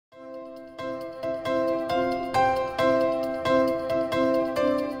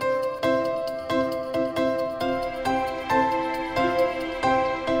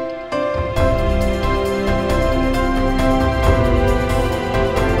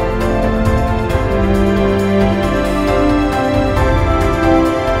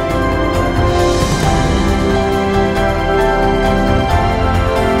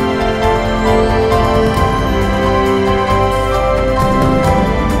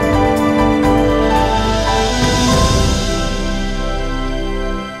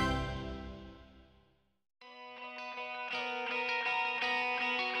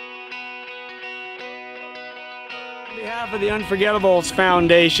Unforgettables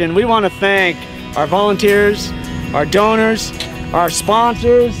Foundation. We want to thank our volunteers, our donors, our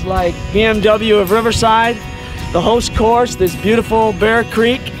sponsors like BMW of Riverside, the host course, this beautiful Bear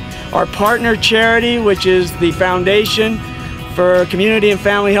Creek, our partner charity, which is the Foundation for Community and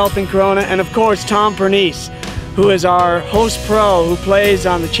Family Health in Corona, and of course Tom Pernice, who is our host pro who plays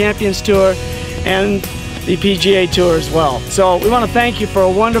on the Champions Tour and the PGA Tour as well. So we want to thank you for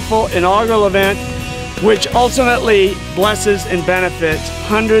a wonderful inaugural event which ultimately blesses and benefits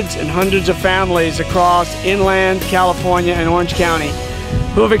hundreds and hundreds of families across inland California and Orange County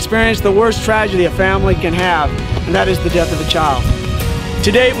who have experienced the worst tragedy a family can have, and that is the death of a child.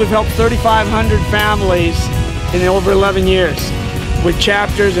 To date, we've helped 3,500 families in over 11 years with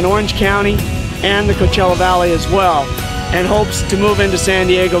chapters in Orange County and the Coachella Valley as well, and hopes to move into San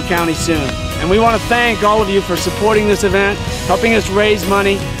Diego County soon. And we want to thank all of you for supporting this event, helping us raise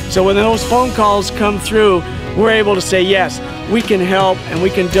money, so when those phone calls come through, we're able to say, yes, we can help and we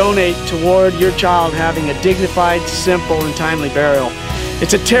can donate toward your child having a dignified, simple, and timely burial.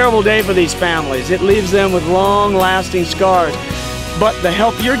 It's a terrible day for these families. It leaves them with long-lasting scars. But the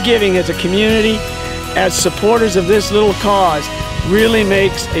help you're giving as a community, as supporters of this little cause, really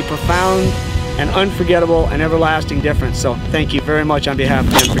makes a profound and unforgettable and everlasting difference. So thank you very much on behalf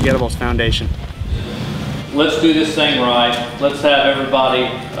of the Unforgettables Foundation. Let's do this thing right. Let's have everybody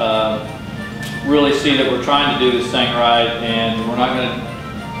really see that we're trying to do this thing right, and we're not going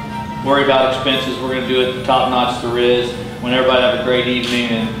to worry about expenses. We're going to do it top notch there is. When everybody have a great evening,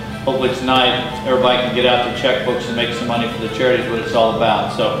 and hopefully tonight everybody can get out their checkbooks and make some money for the charities, what it's all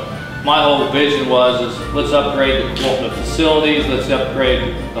about. So my whole vision was let's upgrade the facilities, let's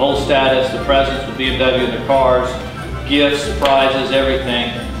upgrade the whole status, the presence with BMW in the cars, gifts, prizes,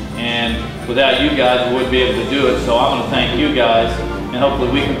 everything. And without you guys, we wouldn't be able to do it. So I want to thank you guys, and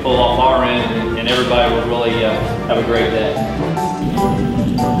hopefully we can pull off our end, and everybody will really have a great day.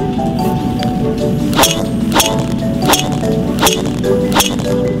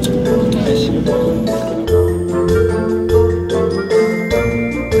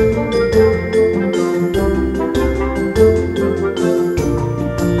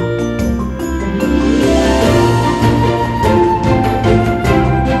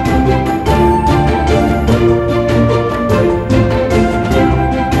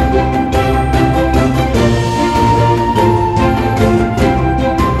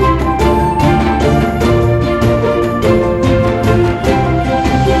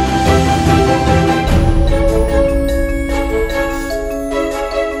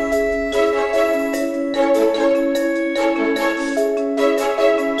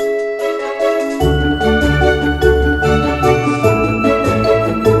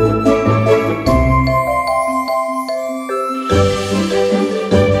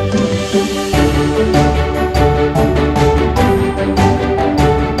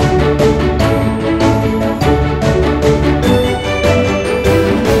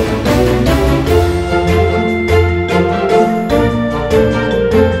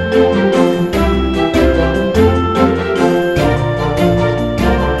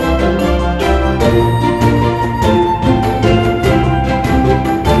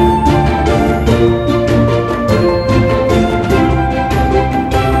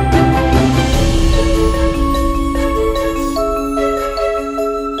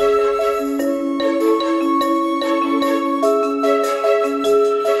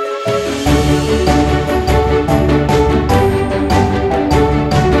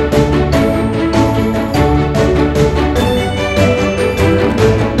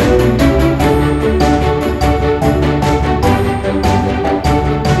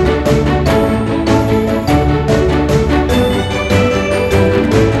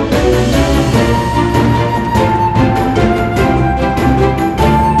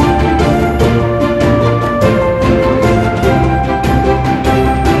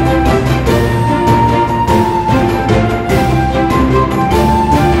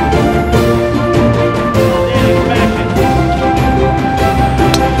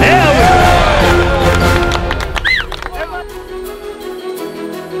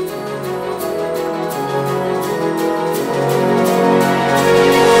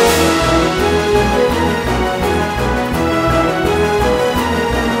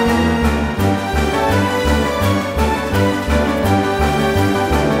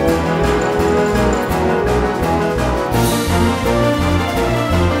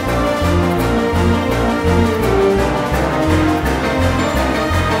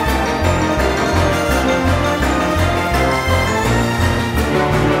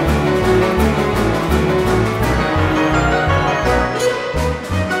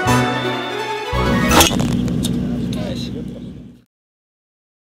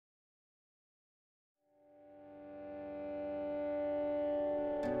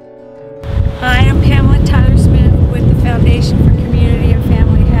 Foundation for Community and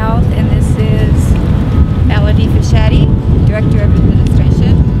Family Health, and this is Melody Fischetti, Director of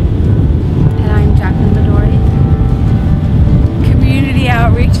Administration. and I'm Jacqueline Midori, Community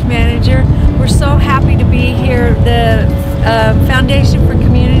Outreach Manager. We're so happy to be here. The Foundation for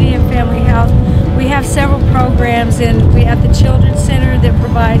Community and Family Health, we have several programs, and we have the Children's Center that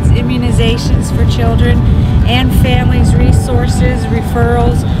provides immunizations for children and families, resources,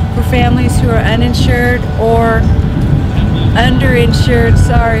 referrals for families who are uninsured or underinsured,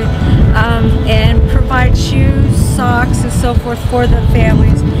 and provide shoes, socks, and so forth for the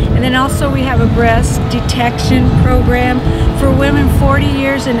families. And then also we have a breast detection program for women 40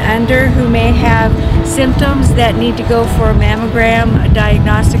 years and under who may have symptoms that need to go for a mammogram,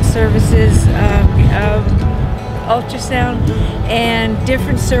 diagnostic services, ultrasound, and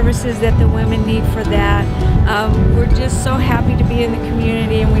different services that the women need for that. We're just so happy to be in the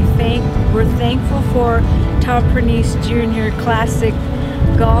community, and we're thankful for Tom Pernice Jr. Classic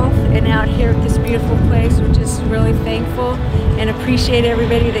Golf, and out here at this beautiful place. We're just really thankful and appreciate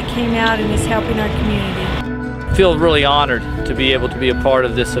everybody that came out and is helping our community. I feel really honored to be able to be a part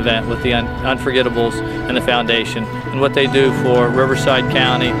of this event with the Unforgettables and the Foundation, and what they do for Riverside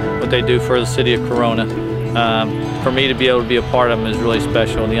County, what they do for the city of Corona. For me to be able to be a part of them is really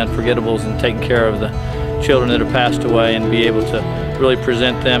special. The Unforgettables and taking care of the children that have passed away, and be able to really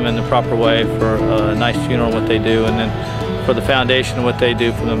present them in the proper way for a nice funeral, what they do, and then for the Foundation, what they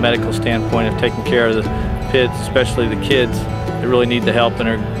do from a medical standpoint of taking care of the kids, especially the kids that really need the help and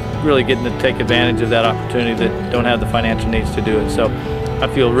are really getting to take advantage of that opportunity that don't have the financial needs to do it. So I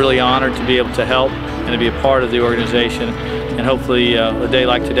feel really honored to be able to help and to be a part of the organization, and hopefully a day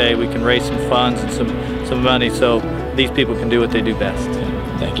like today we can raise some funds and some money so these people can do what they do best.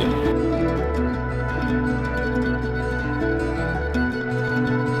 Thank you.